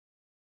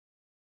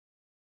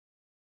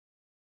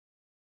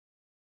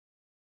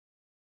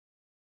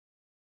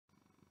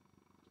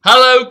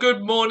Hello,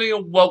 good morning,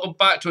 and welcome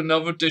back to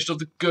another edition of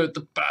The Good,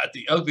 the Bad,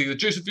 the Ugly, the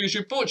Juice Reviews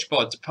show brought to you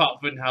by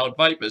Department of Inhaled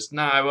Vapors.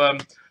 Now,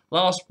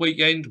 last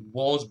weekend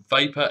was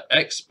Vapor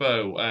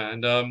Expo,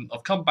 and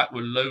I've come back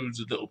with loads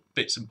of little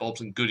bits and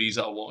bobs and goodies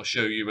that I want to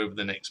show you over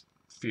the next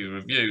few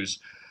reviews.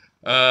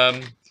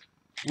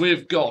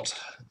 We've got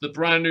the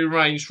brand new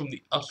range from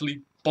the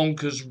utterly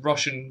bonkers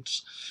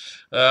Russians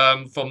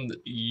from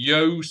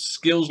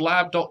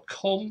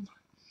yoskillslab.com.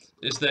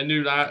 Is their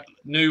new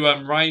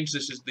range.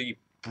 This is the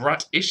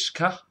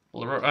Bratishka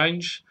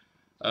range.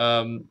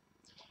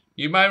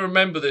 You may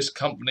remember this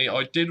company.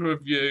 I did a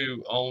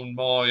review on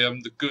my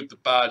the good, the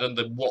bad, and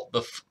the what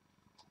the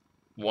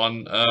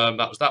one.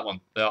 That was that one.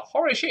 They're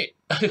horror shit.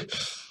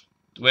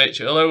 Which,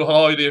 although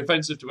highly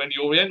offensive to any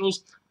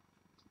Orientals,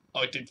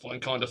 I did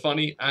find kind of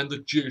funny, and the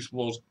juice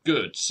was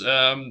good.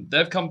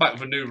 They've come back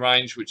with a new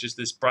range, which is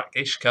this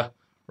Bratishka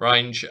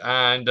range,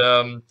 and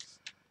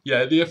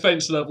yeah, the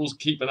offence level's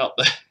keeping up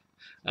there.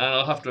 And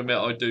I'll have to admit,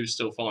 I do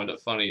still find it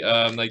funny.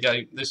 They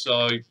gave this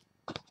I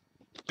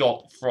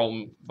got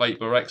from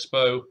Vapor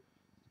Expo.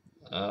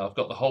 I've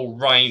got the whole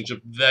range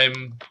of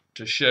them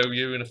to show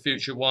you in a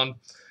future one.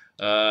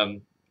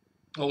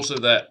 Also,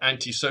 their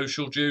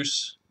antisocial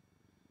juice,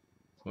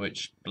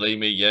 which, believe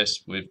me, yes,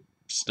 we're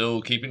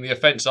still keeping the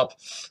offence up.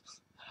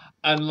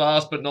 And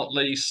last but not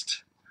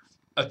least,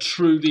 a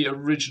truly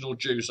original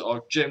juice.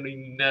 I've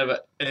generally never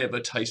ever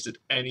tasted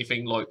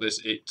anything like this.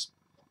 It's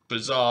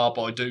bizarre,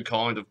 but I do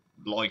kind of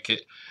like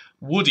it.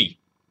 Woody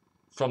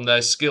from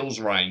their Skills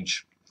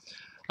range.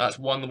 That's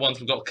one of the ones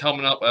we've got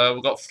coming up.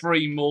 We've got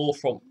 3 more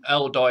from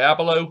El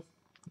Diablo.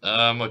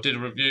 I did a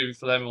review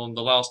for them on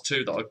the last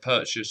 2 that I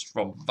purchased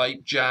from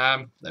Vape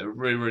Jam. They were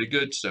really, really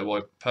good, so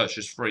I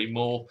purchased 3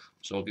 more,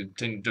 so I'll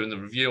continue doing the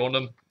review on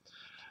them.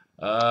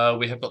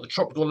 We have got the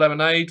Tropical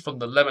Lemonade from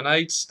the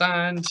Lemonade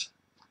stand.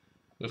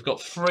 We've got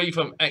 3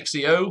 from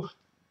XEO,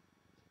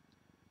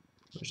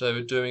 which they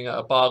were doing at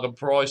a bargain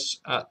price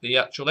at the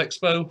actual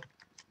expo.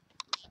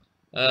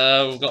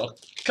 We've got a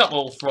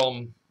couple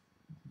from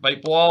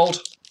Vape Wild.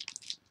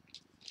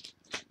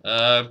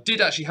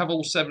 Did actually have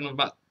all 7 of them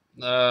at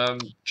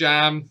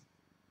Jam.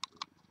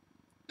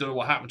 Don't know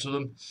what happened to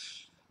them.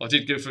 I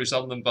did go through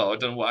some of them, but I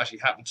don't know what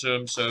actually happened to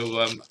them.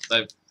 So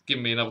they've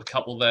given me another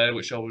couple there,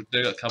 which I will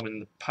do. That come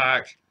in the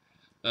pack.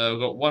 We've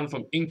got one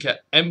from Inca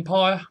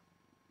Empire,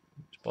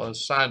 which by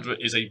Sandra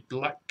is a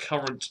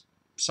blackcurrant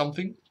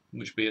something,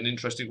 which would be an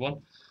interesting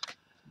one.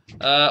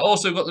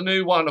 Also got the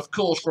new one, of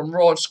course, from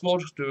Ride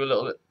Squad. Do a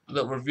little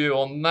review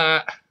on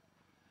that.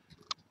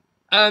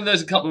 And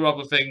there's a couple of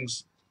other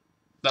things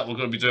that we're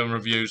going to be doing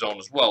reviews on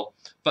as well.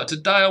 But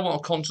today I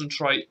want to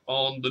concentrate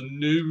on the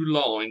new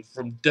line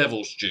from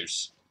Devil's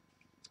Juice.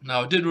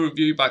 Now, I did a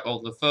review back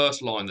on the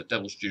first line that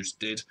Devil's Juice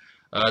did,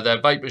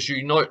 their Vapors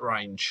Unite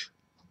range.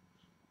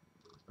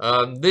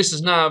 This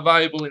is now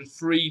available in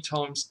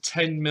 3x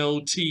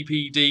 10ml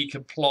TPD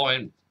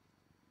compliant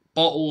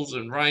bottles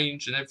and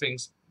range, and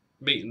everything's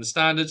meeting the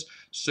standards.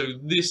 So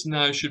this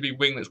now should be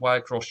winging its way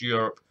across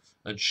Europe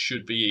and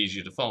should be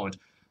easier to find.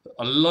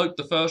 I like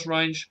the first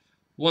range.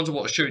 The ones I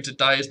want to show you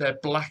today is their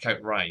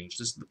Blackout range.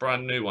 This is the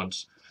brand new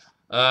ones.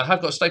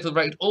 Have got a state for the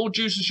record. All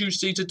juices you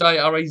see today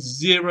are a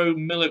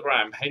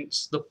 0mg,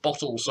 hence the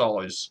bottle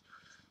size.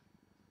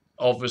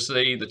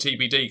 Obviously, the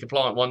TPD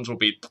compliant ones will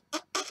be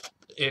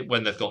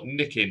when they've got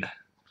nick in.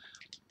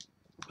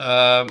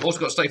 Also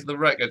got a state for the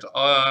record.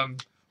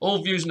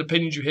 All views and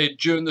opinions you hear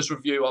during this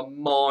review are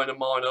mine and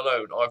mine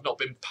alone. I have not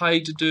been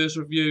paid to do this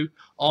review.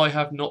 I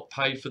have not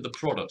paid for the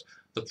product.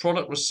 The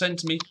product was sent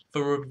to me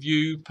for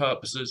review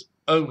purposes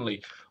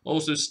only.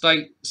 Also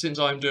state, since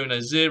I'm doing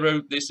a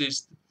 0,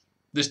 this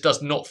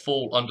does not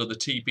fall under the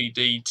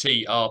TPD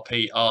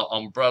TRPR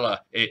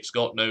umbrella. It's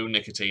got no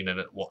nicotine in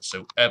it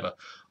whatsoever.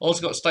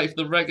 Also got to state for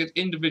the record,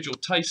 individual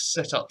taste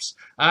setups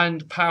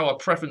and power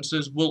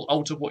preferences will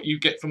alter what you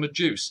get from a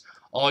juice.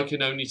 I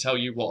can only tell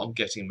you what I'm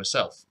getting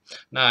myself.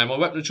 Now, my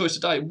weapon of choice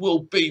today will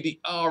be the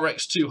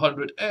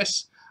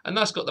RX200S, and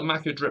that's got the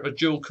Macro Dripper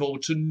dual cool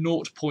to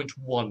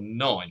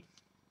 0.19.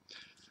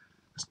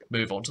 Let's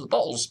move on to the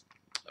bottles.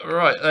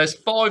 Alright, there's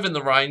 5 in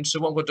the range, so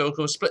what I'm going to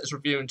do is split this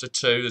review into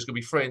 2. There's going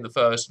to be 3 in the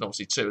first and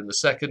obviously 2 in the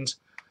second.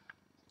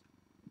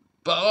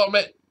 But I'll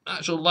admit,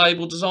 actual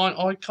label design,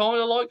 I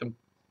kind of like them.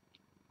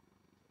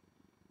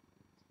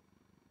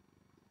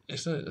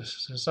 Let's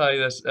say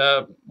there's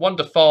 1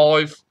 to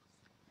 5.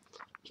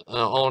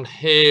 On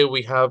here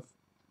we have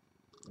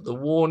the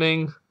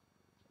warning,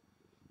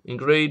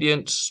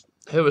 ingredients,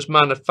 who was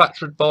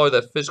manufactured by,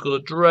 their physical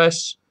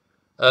address.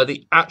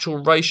 The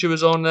actual ratio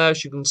is on there,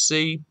 as you can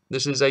see.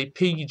 This is a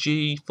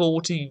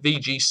PG40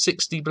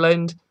 VG60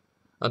 blend.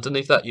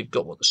 Underneath that you've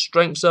got what the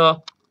strengths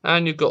are,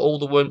 and you've got all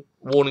the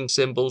warning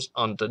symbols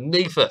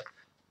underneath it.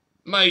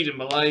 Made in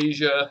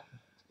Malaysia.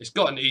 It's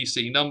got an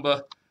EC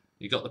number.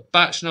 You've got the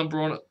batch number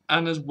on it,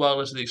 and as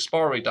well as the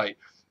expiry date.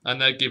 And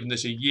they're giving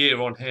this a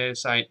year on here,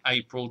 saying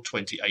April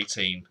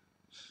 2018.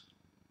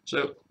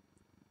 So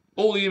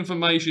all the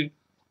information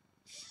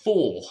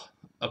for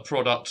a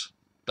product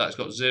that's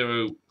got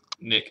 0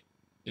 nick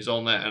is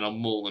on there, and I'm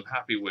more than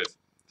happy with.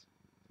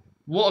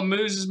 What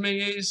amuses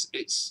me is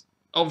it's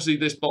obviously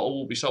this bottle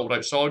will be sold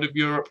outside of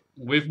Europe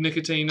with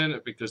nicotine in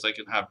it because they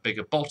can have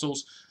bigger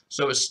bottles.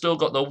 So it's still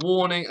got the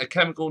warning: a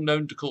chemical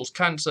known to cause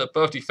cancer,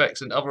 birth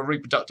defects, and other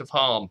reproductive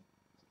harm.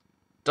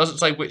 Doesn't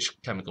say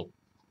which chemical.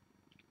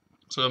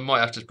 So I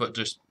might have to put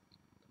just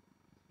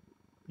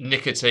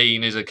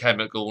nicotine is a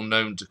chemical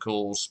known to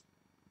cause,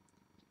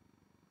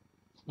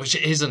 which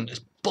it isn't.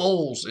 It's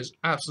balls. It's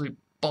absolute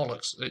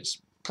bollocks.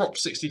 It's Prop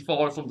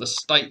 65 from the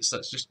States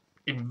that's just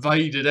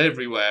invaded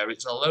everywhere.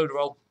 It's a load of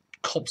old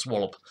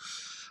cobswallop.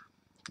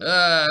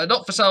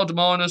 Not for sale to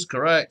minors,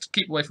 correct.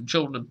 Keep away from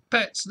children and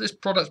pets. This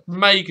product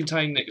may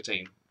contain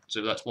nicotine.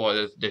 So that's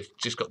why they've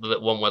just got the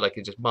little one where they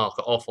can just mark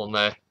it off on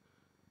there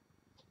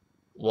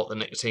what the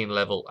nicotine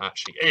level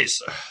actually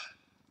is.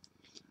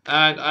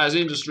 And as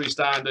industry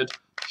standard,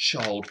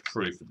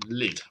 child-proof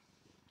lid.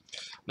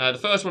 Now, the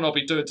first one I'll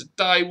be doing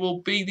today will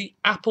be the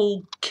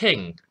Apple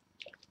King.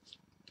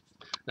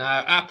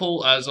 Now,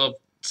 Apple, as I've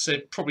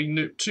said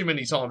probably too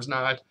many times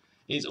now,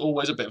 is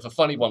always a bit of a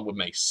funny one with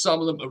me.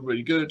 Some of them are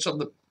really good, some of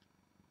them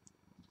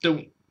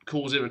don't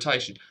cause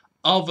irritation.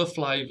 Other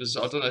flavours,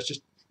 I don't know, it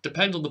just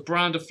depends on the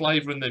brand of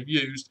flavouring they've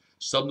used.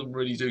 Some of them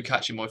really do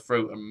catch in my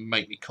throat and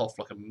make me cough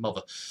like a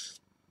mother.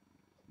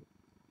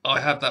 I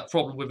have that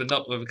problem with a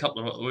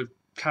couple of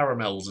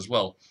caramels as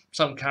well.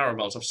 Some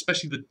caramels,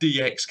 especially the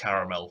DX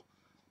caramel,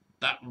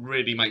 that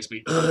really makes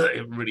me,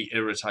 it really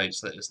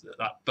irritates.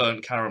 That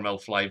burnt caramel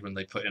flavouring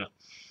they put in it.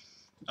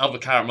 Other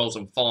caramels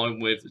I'm fine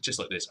with, just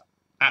like this.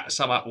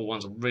 Some Apple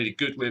ones I'm really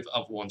good with,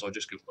 other ones I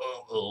just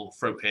go,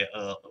 throat here,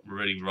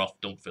 really rough,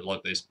 don't feel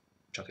like this,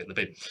 chuck it in the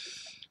bin.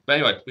 But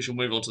anyway, we shall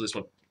move on to this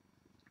one.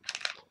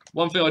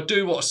 One thing I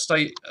do want to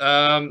state,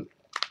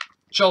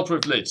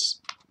 childproof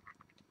lids.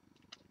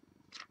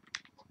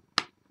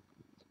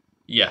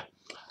 Yeah.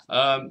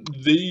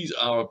 These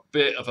are a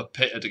bit of a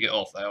pitter to get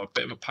off. They are a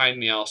bit of a pain in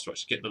the arse to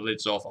actually get the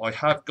lids off. I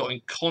have got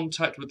in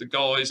contact with the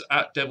guys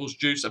at Devil's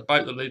Juice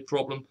about the lid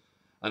problem,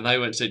 and they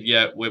went and said,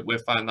 yeah,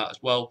 we've found that as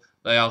well.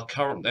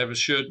 They've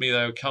assured me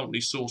they are currently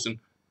sourcing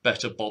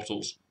better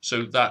bottles,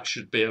 so that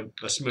should be a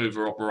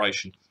smoother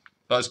operation.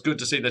 But it's good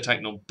to see they're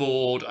taking on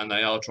board and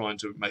they are trying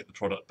to make the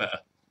product better.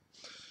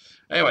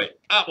 Anyway,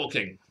 Apple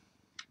King.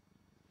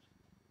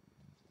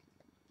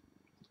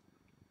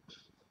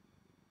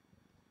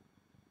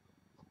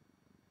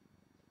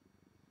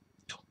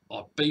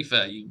 I'll be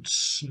fair, you can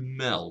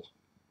smell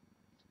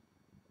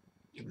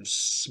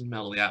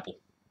the apple.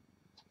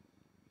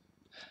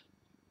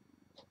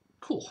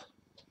 Cool.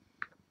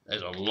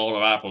 There's a lot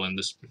of apple in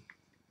this.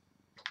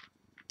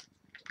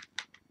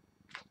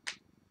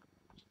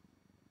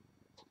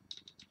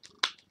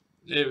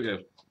 Here we go.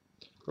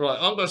 Right,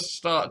 I'm going to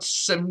start at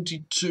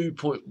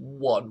 72.1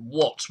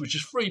 watts, which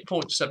is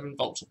 3.7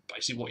 volts,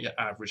 basically what your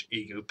average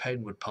Ego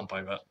pen would pump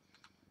over.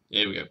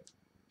 Here we go.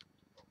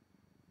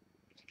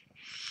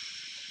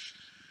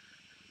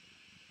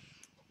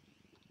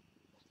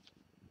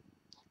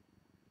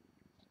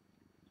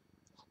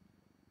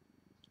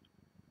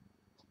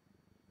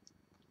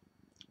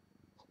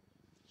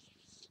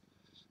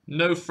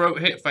 No throat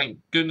hit, thank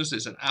goodness.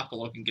 It's an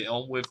apple I can get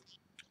on with.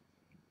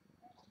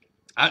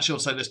 Actually, I'll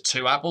say there's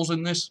two apples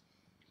in this,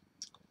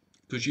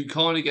 because you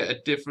kind of get a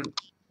different,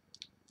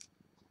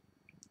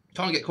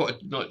 kind of get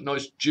quite a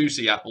nice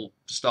juicy apple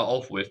to start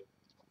off with,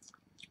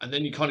 and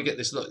then you kind of get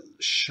this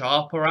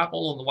sharper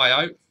apple on the way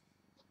out.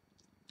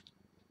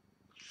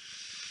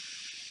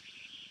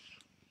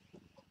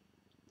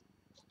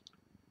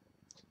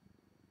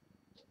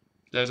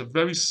 There's a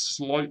very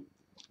slight,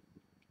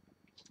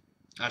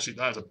 actually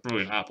that is a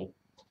brilliant apple.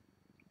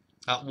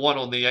 That one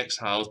on the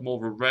exhale is more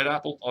of a red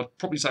apple. I'd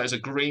probably say it's a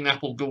green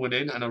apple going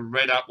in and a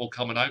red apple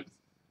coming out.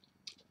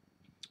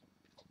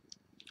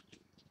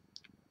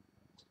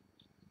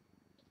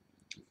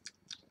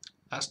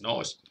 That's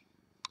nice.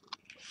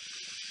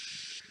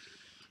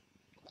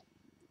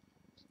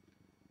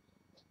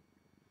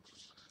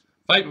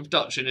 Vapor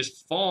production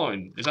is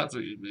fine.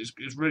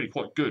 It's really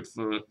quite good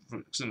for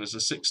since it's a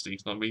 60.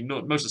 I mean,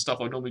 most of the stuff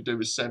I normally do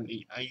is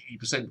 70,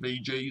 80%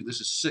 VG.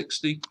 This is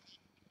 60.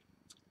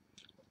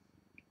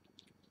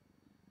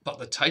 But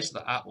the taste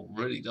of the apple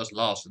really does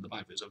last in the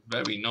mouth. It's a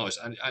very nice,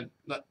 and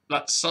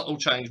that subtle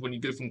change when you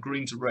go from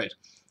green to red.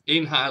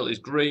 Inhale is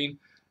green,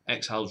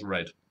 exhale is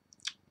red.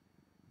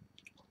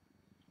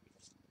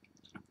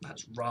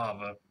 That's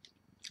rather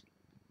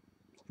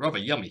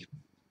yummy.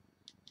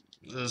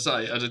 As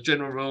I say, as a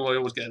general rule, I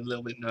always get a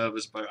little bit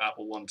nervous about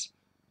apple ones,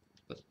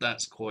 but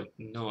that's quite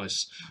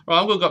nice. Right,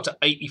 I'm going to go up to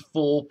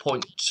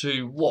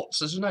 84.2 watts.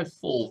 There's no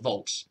 4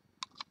 volts.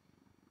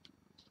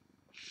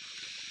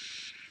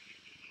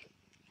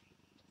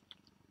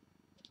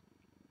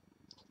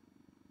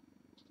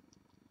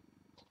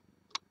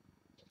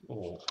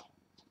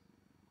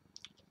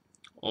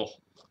 Oh,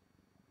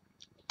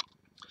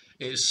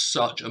 it is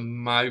such a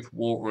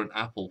mouth-watering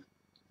apple.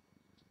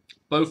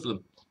 Both of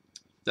them.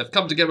 They've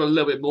come together a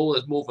little bit more.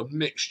 There's more of a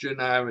mixture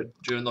now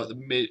during like the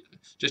mid.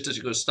 Just as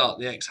you're going to start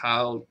the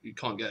exhale, you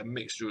can't get a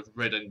mixture of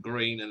red and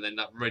green, and then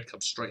that red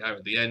comes straight out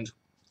at the end.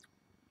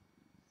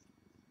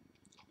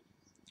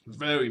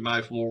 Very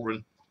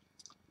mouth-watering.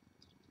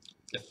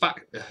 In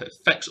fact, it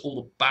affects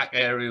all the back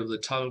area of the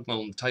tongue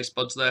on the taste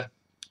buds there.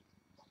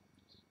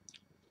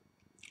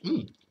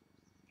 Mm.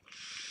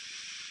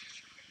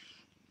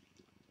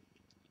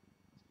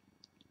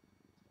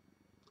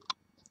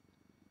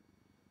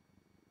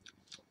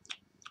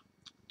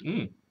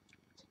 Mm.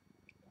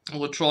 I'm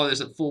going to try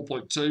this at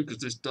 4.2 because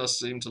this does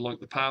seem to like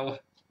the power.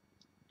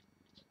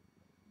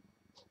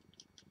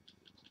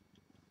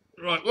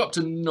 Right, we're up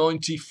to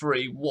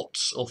 93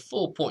 watts or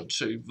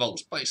 4.2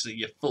 volts, basically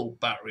your full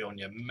battery on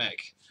your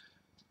mech.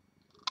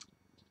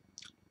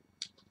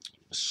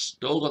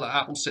 Still got the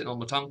apple sitting on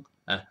my tongue.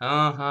 Here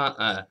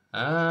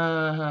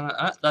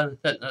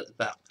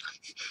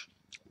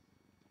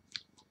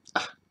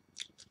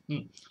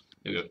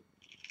we go.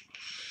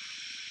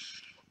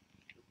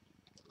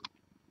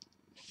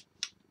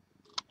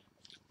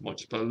 Might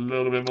just put a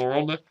little bit more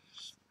on there.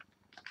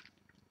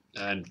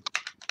 And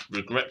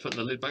regret putting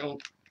the lid back on.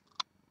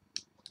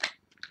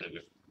 There we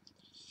go.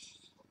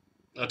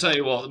 I'll tell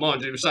you what,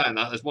 mind you saying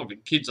that, there's one thing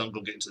kids aren't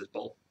going to get into this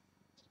bowl.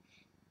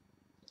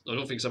 I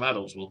don't think some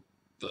adults will,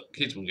 but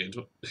kids won't get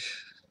into it.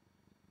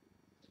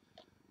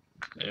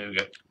 There we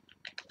go.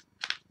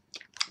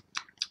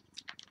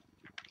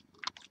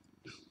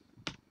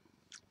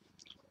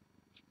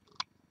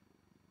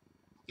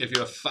 If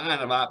you're a fan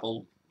of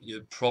apple,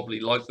 you'd probably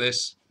like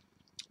this.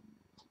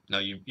 No,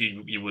 you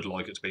would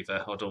like it, to be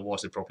fair. I don't know why I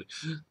said properly.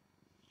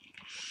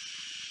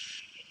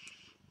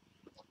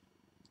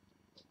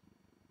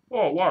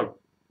 Oh, wow.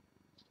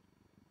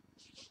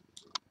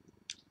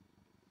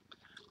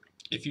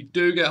 If you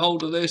do get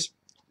hold of this,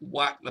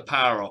 whack the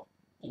power up.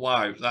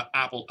 Wow, that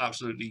apple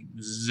absolutely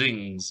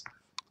zings.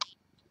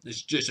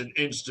 It's just an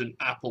instant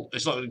apple.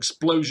 It's like an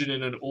explosion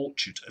in an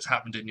orchard has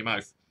happened in your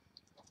mouth.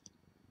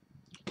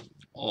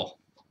 Oh.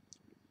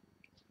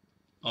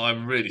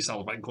 I'm really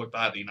salivating quite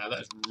badly now.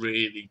 That's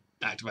really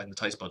activating the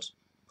taste buds.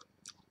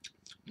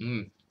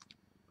 Mmm.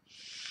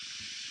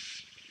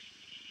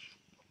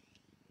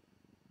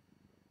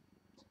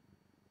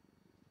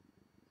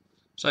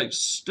 So,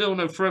 still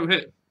no fruit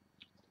hit.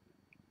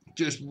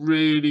 Just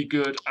really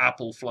good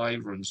apple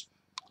flavourings.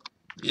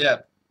 Yeah.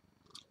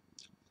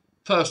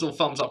 Personal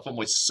thumbs up for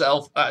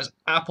myself. That is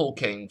Apple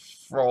King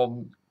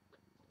from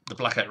the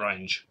Blackout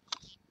range.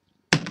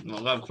 And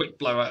I'll have a quick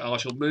blowout and I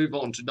shall move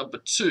on to number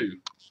 2,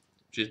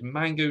 which is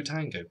Mango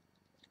Tango.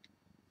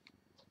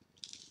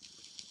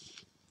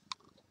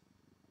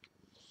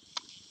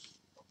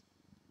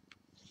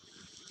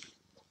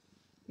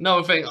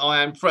 Another thing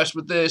I am impressed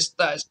with this,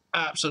 that is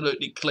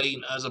absolutely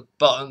clean as a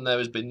button. There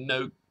has been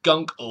no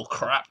gunk or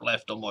crap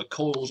left on my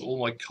coils or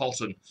my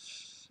cotton.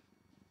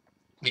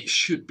 It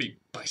should be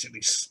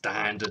basically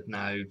standard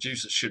now.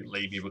 Juicers shouldn't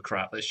leave you with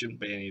crap. There shouldn't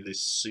be any of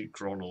this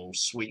sucron or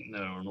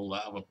sweetener and all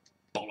that other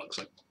bollocks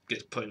that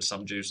gets put in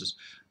some juices.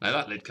 Now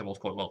that lid came off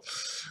quite well.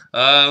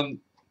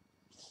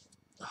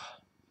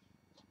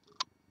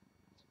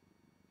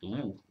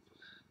 Ooh.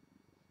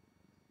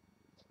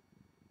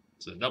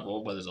 It's another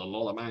one where there's a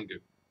lot of mango.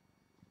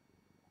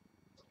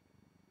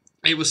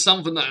 It was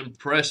something that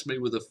impressed me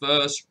with the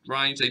first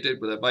range they did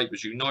with their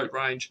Vapors Unite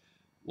range,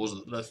 was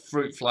the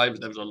fruit flavour.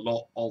 There was a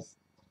lot of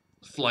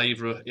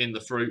flavour in the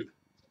fruit.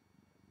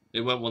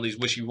 It weren't one of these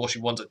wishy-washy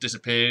ones that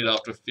disappeared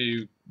after a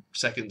few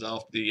seconds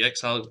after the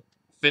exhale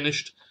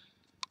finished.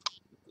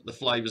 The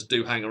flavours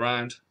do hang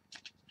around.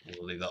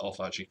 We'll leave that off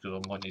actually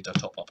because I might need to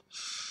top up.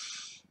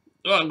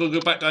 Alright, I'm going to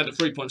go back down to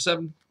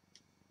 3.7.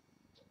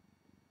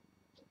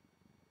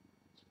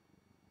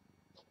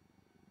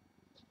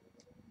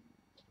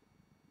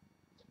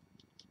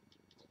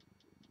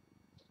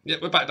 Yeah,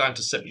 we're back down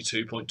to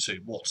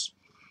 72.2 watts.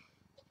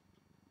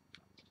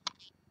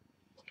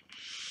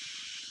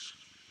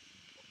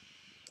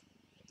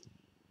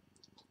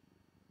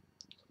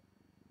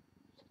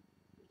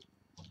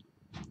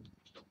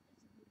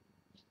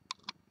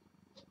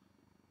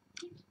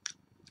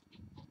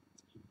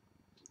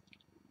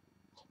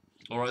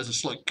 Alright, there's a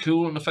slight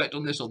cooling effect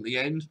on this on the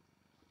end.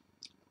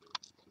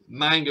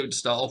 Mango to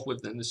start off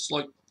with, then this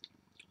slight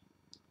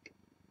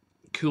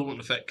cooling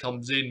effect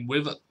comes in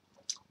with it.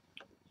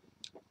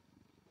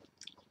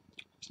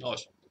 It's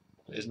nice.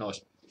 It is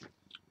nice.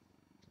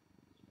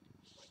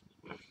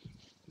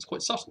 It's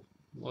quite subtle.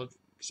 I was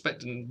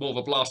expecting more of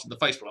a blast in the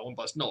face for that one,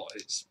 but it's not.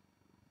 It's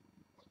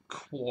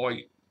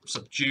quite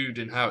subdued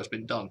in how it's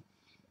been done.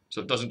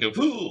 So it doesn't go,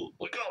 oh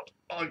my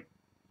god,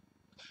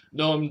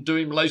 I'm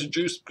doing Malaysian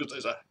juice because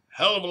there's a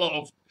hell of a lot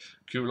of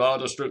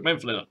Coolada stroke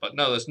menthol in it. But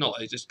no, there's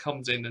not. It just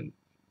comes in and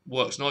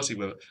works nicely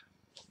with it.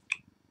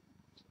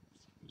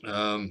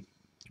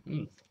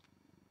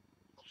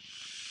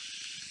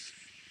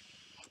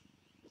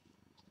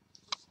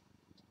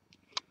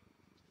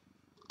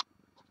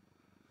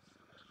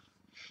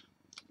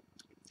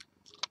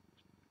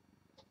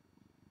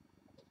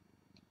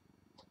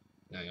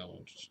 Hang on,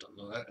 just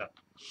like that.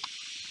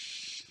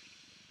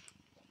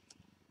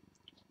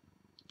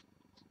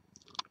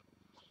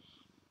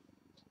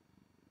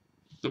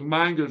 The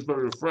mango is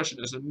very refreshing.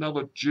 There's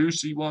another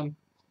juicy one.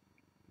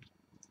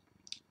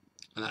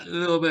 And that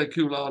little bit of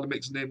Coolada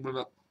mixing in with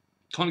it.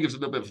 Kind of gives a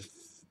little bit of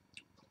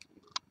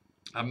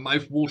a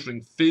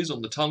mouth-watering fizz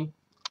on the tongue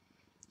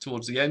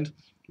towards the end,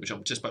 which I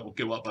anticipate will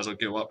go up as I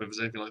go up if it's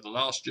anything like the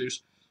last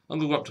juice. I'm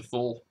going to go up to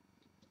 4.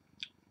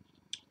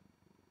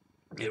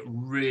 It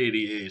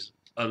really is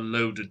a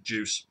loaded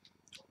juice.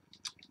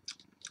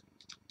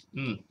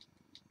 Right,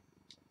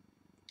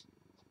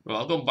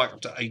 I've gone back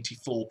up to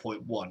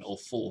 84.1 or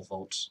 4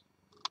 volts.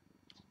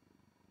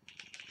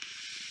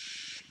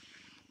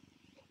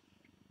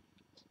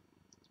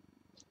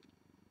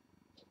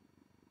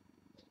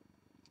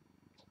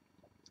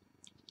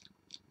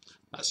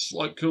 That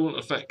slight coolant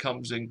effect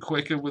comes in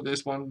quicker with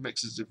this one,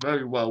 mixes it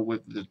very well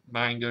with the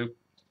mango.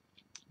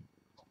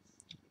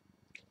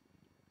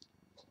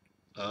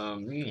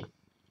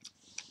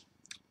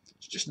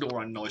 It's just an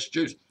alright nice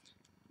juice.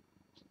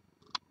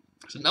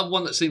 It's another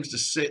one that seems to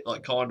sit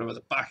like kind of at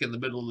the back in the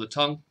middle of the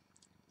tongue.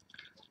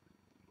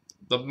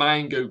 The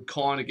mango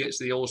kind of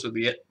gets also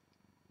the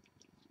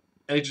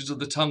edges of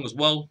the tongue as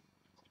well.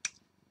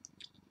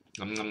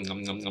 Nom, nom,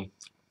 nom, nom, nom.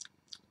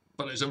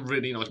 But it's a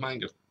really nice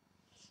mango.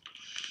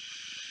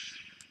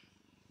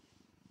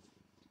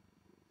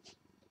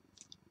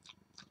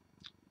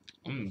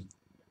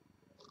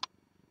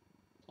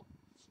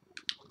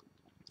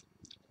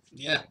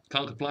 Yeah,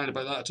 can't complain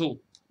about that at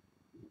all.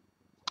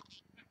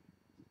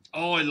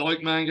 Oh, I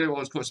like mango. I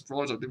was quite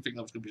surprised. I didn't think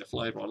that was going to be a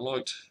flavour I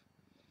liked.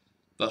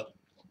 But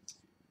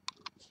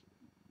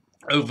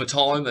over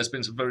time, there's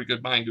been some very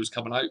good mangoes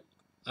coming out.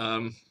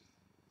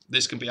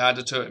 This can be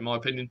added to it, in my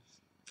opinion.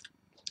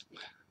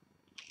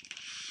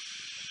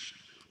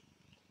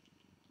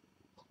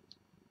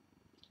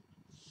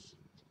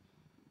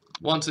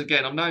 Once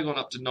again, I'm now going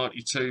up to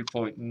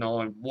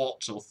 92.9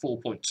 watts or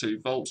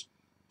 4.2 volts.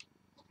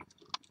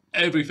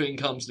 Everything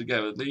comes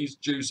together. These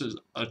juicers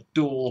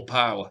adore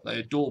power. They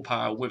adore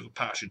power with a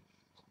passion.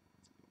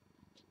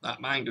 That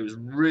mango is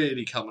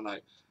really coming out.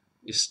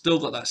 You've still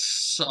got that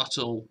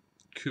subtle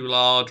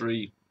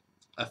coulardry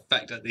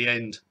effect at the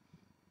end.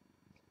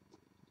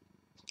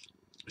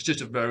 It's just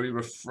a very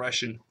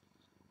refreshing,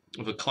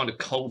 with a kind of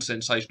cold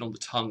sensation on the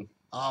tongue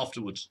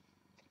afterwards.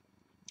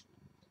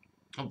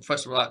 I'm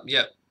impressed with that.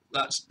 Yeah,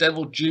 that's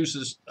Devil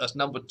Juicers. That's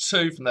number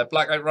 2 from their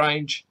Blackout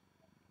range.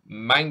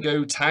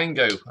 Mango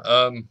Tango.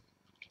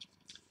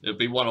 It'll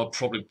be one I'll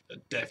probably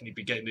definitely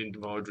be getting into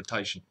my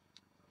rotation.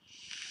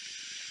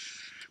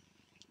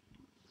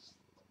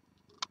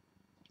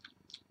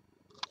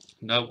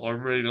 No, I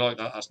really like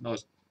that. That's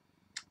nice.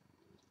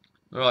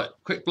 Alright,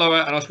 quick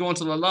blowout, and I'll go on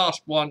to the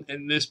last one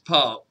in this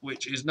part,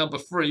 which is number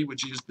 3,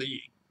 which is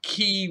the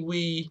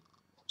Kiwi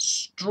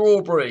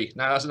Strawberry.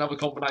 Now, that's another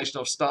combination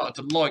I've started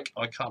to like.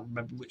 I can't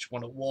remember which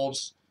one it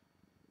was.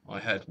 I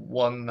had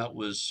one that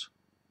was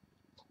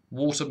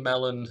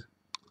watermelon,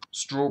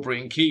 strawberry,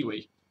 and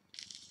kiwi,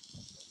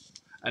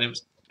 and it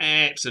was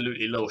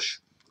absolutely lush.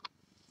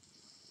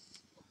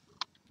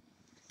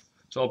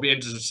 So I'll be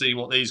interested to see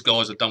what these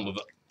guys have done with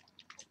it.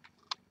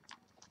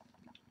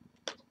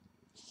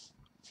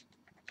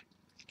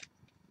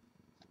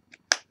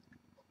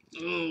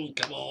 Oh,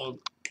 come on.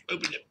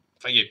 Open it.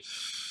 Thank you.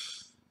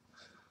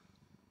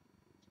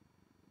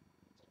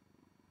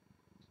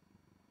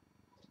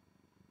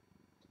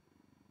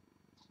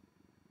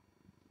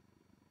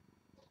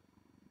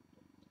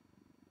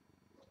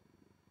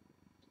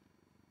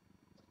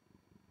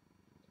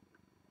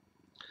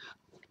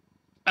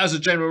 As a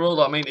general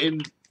rule, I mean,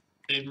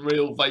 in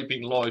real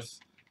vaping life,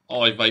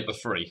 I vapor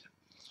free.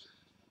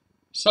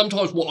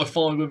 Sometimes what I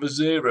find with a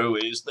zero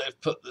is they've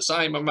put the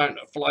same amount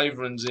of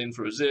flavourings in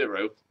for a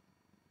zero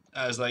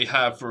as they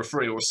have for a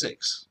 3 or a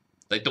 6.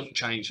 They don't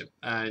change them,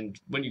 and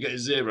when you get a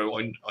 0,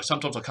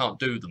 sometimes I can't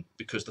do them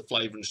because the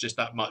flavouring is just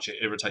that much,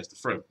 it irritates the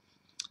fruit.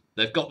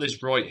 They've got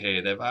this right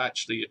here. They've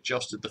actually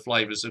adjusted the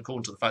flavours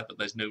according to the fact that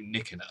there's no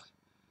nick in it.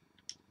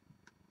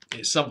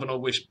 It's something I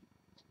wish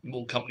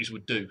more companies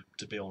would do,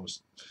 to be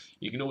honest.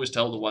 You can always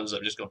tell the ones that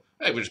have just gone,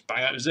 hey, we'll just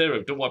bang out a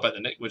 0, don't worry about the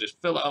nick, we'll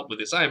just fill it up with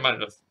the same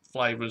amount of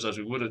flavours as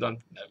we would have done.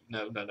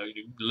 No,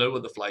 you lower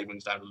the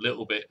flavourings down a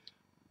little bit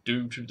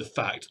due to the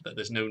fact that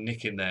there's no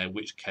nick in there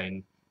which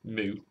can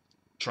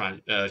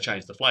change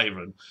the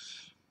flavouring.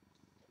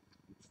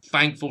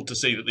 Thankful to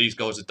see that these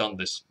guys have done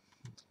this.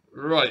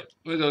 Right,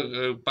 we're going to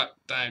go back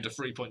down to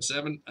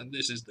 3.7, and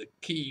this is the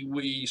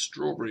Kiwi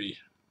Strawberry.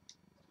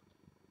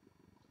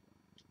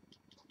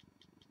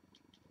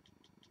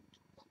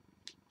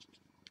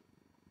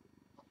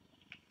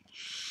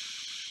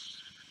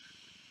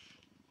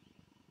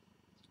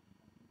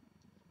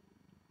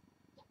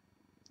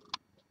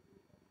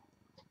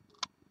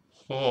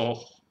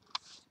 Oh,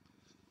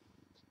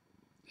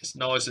 it's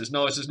nice, it's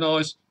nice, it's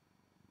nice.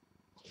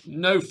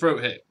 No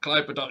fruit hit.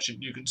 Cloud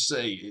production, you can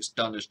see it's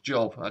done its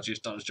job. Actually, it's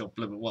done its job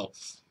blooming well.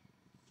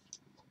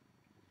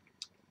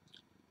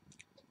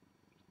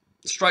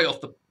 Straight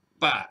off the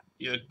bat,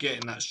 you're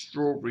getting that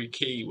strawberry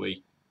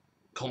kiwi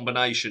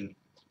combination,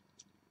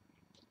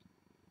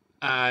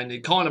 and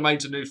it kind of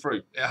made a new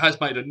fruit. It has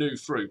made a new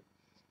fruit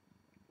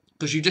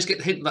because you just get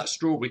the hint of that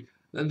strawberry,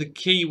 then the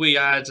kiwi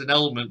adds an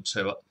element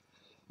to it.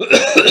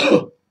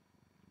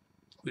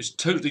 which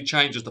totally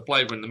changes the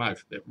flavour in the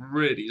mouth. It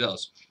really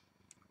does.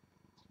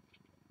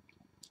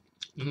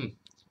 Mm.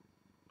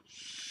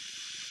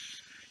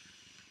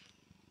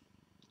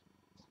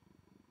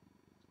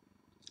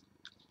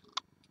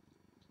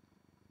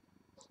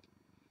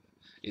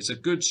 It's a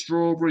good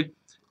strawberry,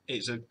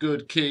 it's a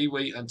good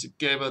kiwi, and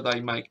together they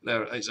make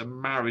it's a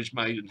marriage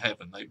made in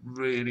heaven. They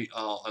really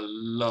are a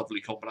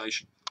lovely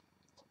combination.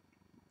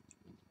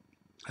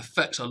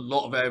 Affects a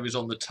lot of areas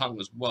on the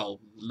tongue as well.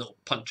 Little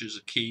punches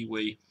of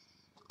kiwi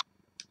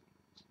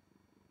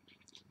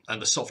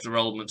and the softer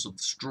elements of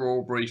the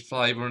strawberry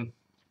flavouring.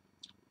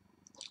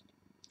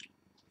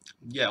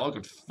 Yeah, I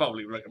could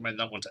thoroughly recommend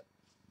that one to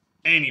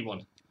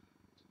anyone.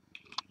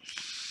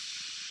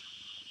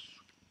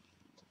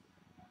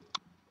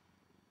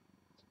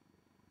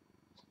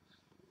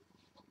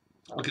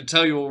 I can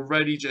tell you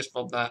already just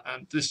from that,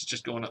 and this is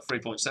just going at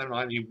 3.7.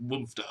 I only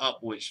woofed it up,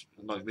 which,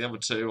 like the other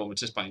two, I'm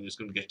anticipating is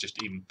going to get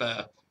just even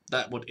better.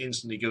 That would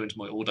instantly go into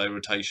my all-day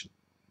rotation.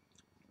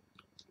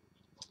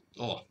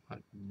 Oh,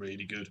 that's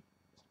really good.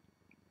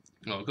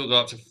 Oh, I've got to go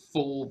up to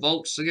 4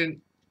 volts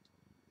again.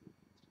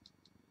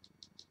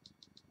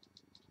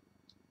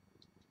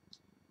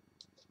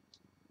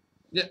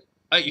 Yeah,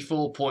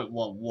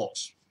 84.1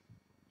 watts.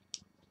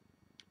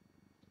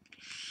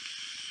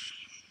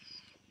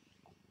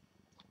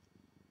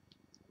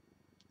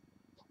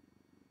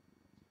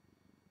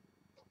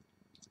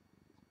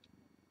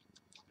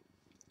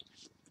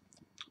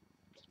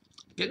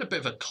 Getting a bit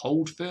of a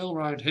cold feel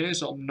around here,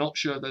 so I'm not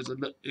sure there's a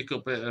little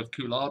bit of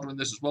Cooladra in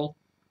this as well.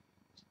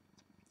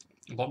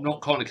 But I'm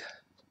not kind of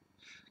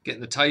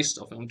getting the taste.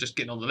 I think I'm just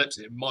getting on the lips.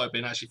 It might have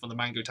been actually from the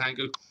Mango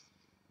Tango.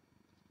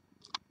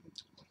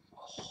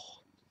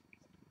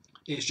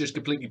 It's just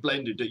completely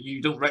blended. That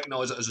you don't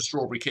recognise it as a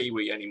strawberry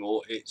kiwi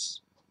anymore. It's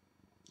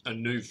a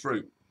new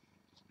fruit.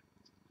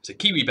 It's a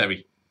kiwi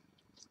berry.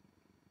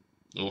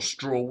 Or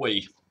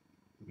strawwee.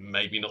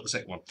 Maybe not the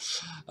second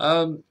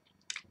one.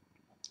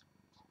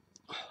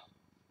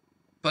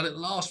 But it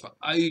lasts for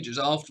ages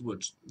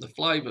afterwards. The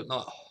flavour,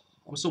 like,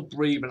 I'm still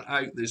breathing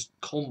out this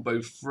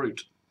combo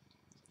fruit.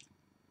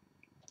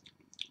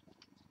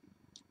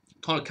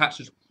 Kind of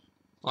catches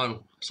on the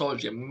side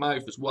of your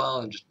mouth as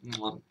well, and just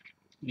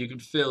you can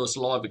feel the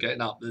saliva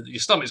getting up. Your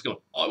stomach's going,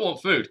 I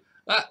want food.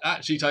 That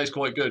actually tastes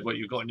quite good, what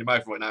you've got in your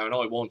mouth right now, and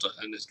I want it.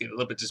 And it's getting a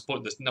little bit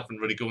disappointing. There's nothing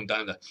really going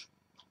down there.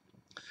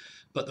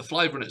 But the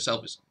flavour in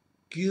itself is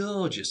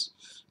gorgeous.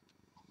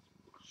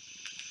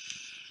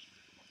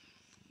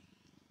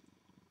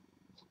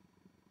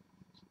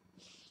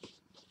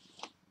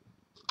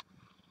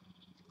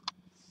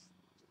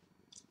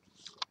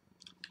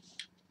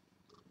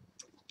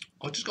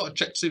 I just got to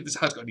check to see if this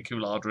has got any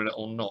Cooladra in it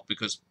or not,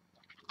 because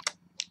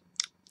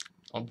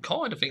I'm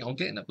kind of thinking I'm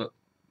getting it, but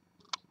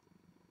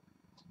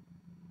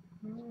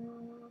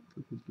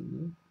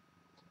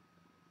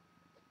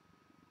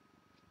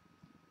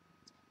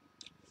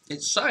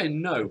it's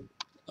saying no.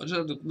 I just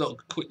had a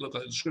quick look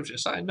at the description.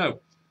 It's saying no.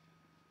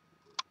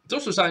 It's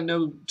also saying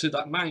no to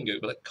that mango,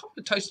 but it kind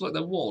of tastes like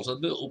there was a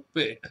little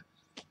bit.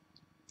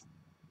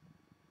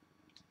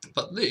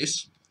 But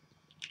this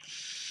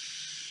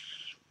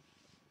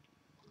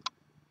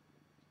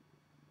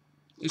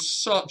is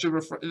such a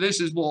this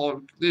is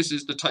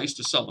the taste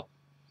of summer.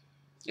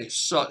 It's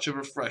such a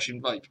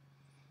refreshing vape.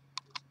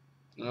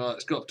 Alright,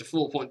 let's go up to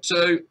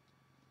 4.2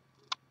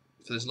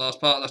 for this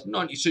last part. That's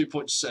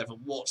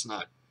 92.7 watts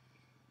now.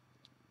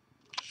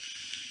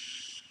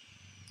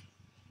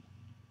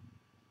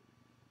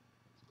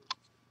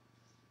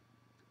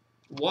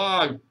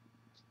 Wow.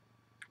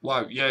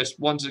 Wow, yes,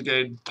 once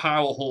again,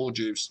 power whole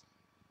juice.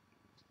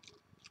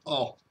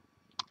 Oh.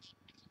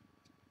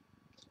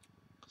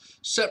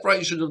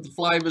 Separation of the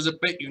flavours a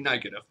bit, you now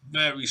get a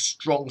very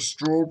strong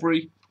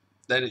strawberry.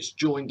 Then it's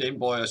joined in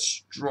by a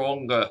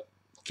stronger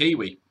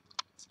kiwi.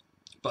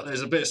 But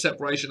there's a bit of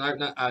separation out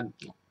now, and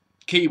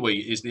kiwi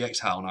is the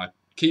exhale now.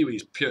 Kiwi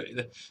is pure.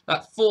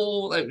 That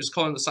 4, it was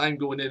kind of the same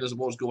going in as it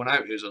was going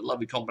out. It was a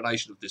lovely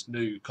combination of this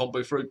new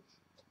combo fruit.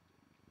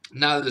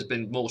 Now there's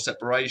been more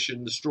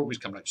separation. The strawberry's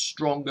coming out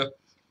stronger.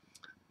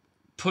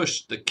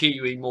 Pushed the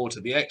kiwi more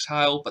to the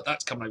exhale, but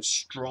that's coming out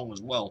strong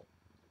as well.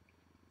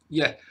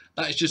 Yeah,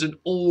 that is just an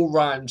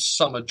all-round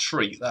summer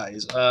treat. That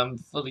is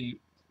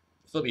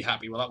fully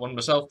happy with that one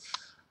myself.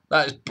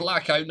 That is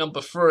Blackout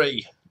number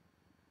 3,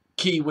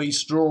 Kiwi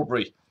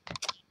Strawberry.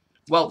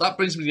 Well, that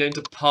brings me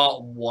into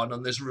part 1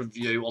 on this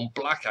review on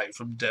Blackout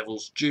from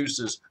Devil's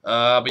Juicers.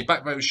 I'll be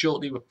back very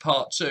shortly with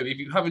part 2. If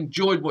you have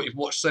enjoyed what you've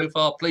watched so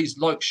far, please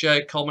like,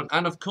 share, comment,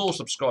 and of course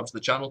subscribe to the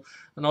channel.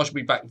 And I shall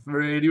be back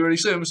really, really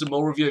soon with some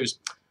more reviews.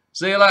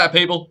 See you later,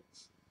 people.